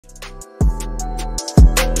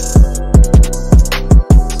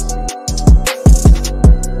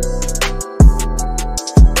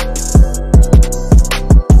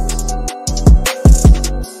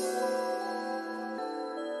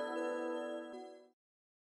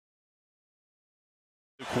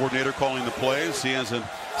The coordinator calling the plays. He has a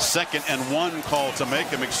 2nd and 1 call to make.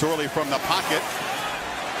 And McSorley from the pocket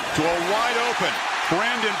to a wide open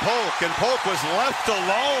Brandon Polk, and Polk was left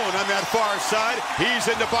alone on that far side. He's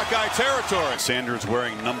into Buckeye territory. Sanders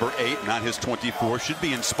wearing number 8, not his 24. Should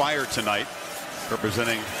be inspired tonight,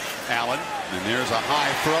 representing Allen. And there's a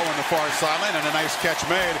high throw on the far sideline and a nice catch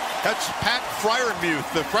made. That's Pat Freiermuth,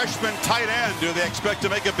 the freshman tight end. Do they expect to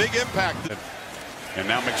make a big impact? And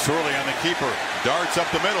now McSorley on the keeper. Darts up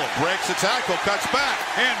the middle, breaks a tackle, cuts back,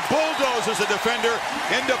 and bulldozes a defender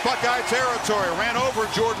into Buckeye territory. Ran over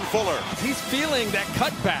Jordan Fuller. He's feeling that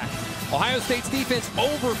cutback. Ohio State's defense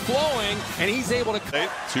overflowing, and he's able to...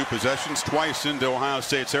 2 possessions, twice into Ohio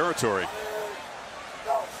State territory.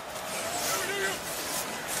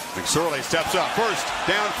 McSorley steps up, first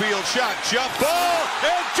downfield shot, jump ball,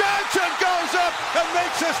 and Johnson goes up and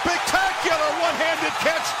makes a spectacular one-handed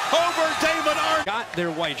catch over Damon Arndt. Got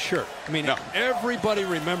their white shirt. I mean, everybody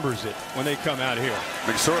remembers it when they come out here.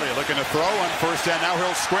 McSorley looking to throw on first down. Now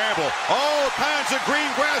he'll scramble. Oh, pounds of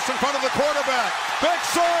green grass in front of the quarterback.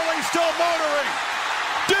 McSorley still motoring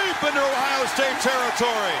deep into Ohio State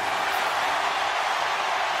territory.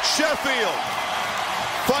 Sheffield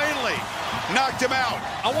finally knocked him out.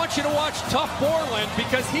 I want you to watch Tough Borland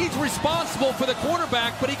because he's responsible for the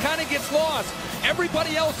quarterback, but he kind of gets lost.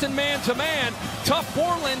 Everybody else in man-to-man, Tough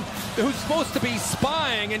Borland, who's supposed to be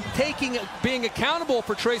spying and being accountable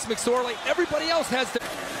for Trace McSorley, everybody else has to...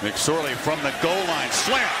 McSorley from the goal line,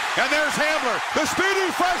 slant, and there's Hamler, the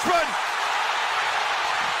speedy freshman.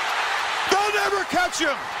 They'll never catch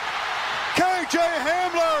him. KJ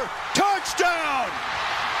Hamler, touchdown.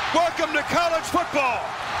 Welcome to college football.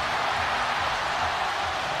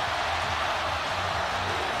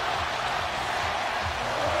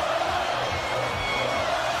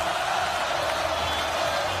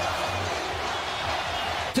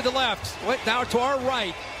 To the left, now to our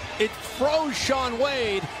right, it froze Shaun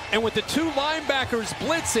Wade, and with the 2 linebackers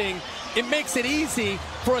blitzing, it makes it easy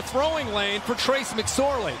for a throwing lane for Trace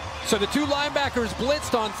McSorley. So the 2 linebackers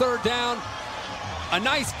blitzed on 3rd down, a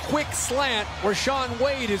nice quick slant where Shaun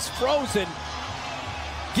Wade is frozen,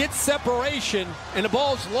 gets separation, and the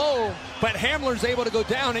ball's low, but Hamler's able to go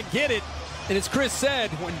down and get it. And as Chris said,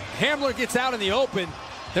 when Hamler gets out in the open,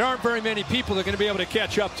 there aren't very many people that are going to be able to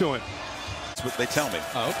catch up to him. That's what they tell me.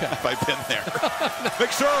 Oh, okay. If I've been there.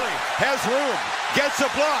 McSorley has room, gets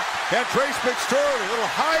a block, and Trace McSorley, a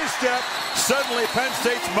little high step. Suddenly Penn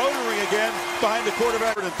State's motoring again behind the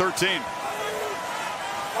quarterback in 13.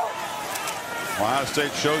 Ohio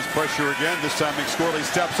State shows pressure again. This time McSorley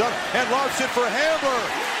steps up and lobs it for Hamler,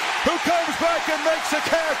 who comes back and makes a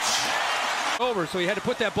catch. Over, so he had to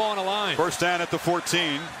put that ball on a line. First down at the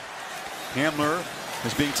 14. Hamler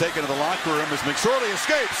is being taken to the locker room as McSorley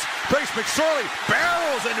escapes. Trace McSorley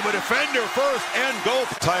barrels into a defender, first and goal.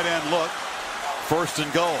 Tight end look, 1st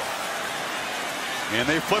and goal. And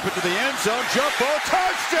they flip it to the end zone, jump ball,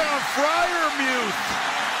 touchdown, Freiermuth.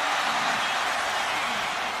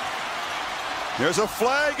 There's a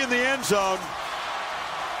flag in the end zone.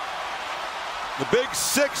 The big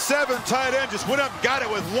 6'7" tight end just went up and got it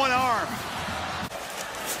with one arm.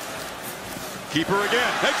 Keeper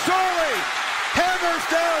again, McSorley! Hammers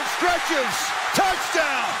down, stretches,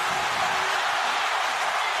 touchdown!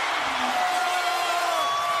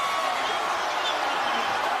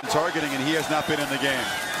 Targeting, and he has not been in the game.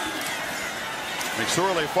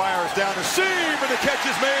 McSorley fires down the seam, and the catch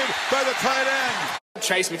is made by the tight end.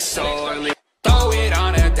 Trace McSorley, throw it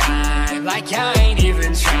on a dime, like I ain't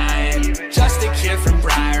even trying. Just a kid from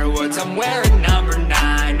Briarwoods, I'm wearing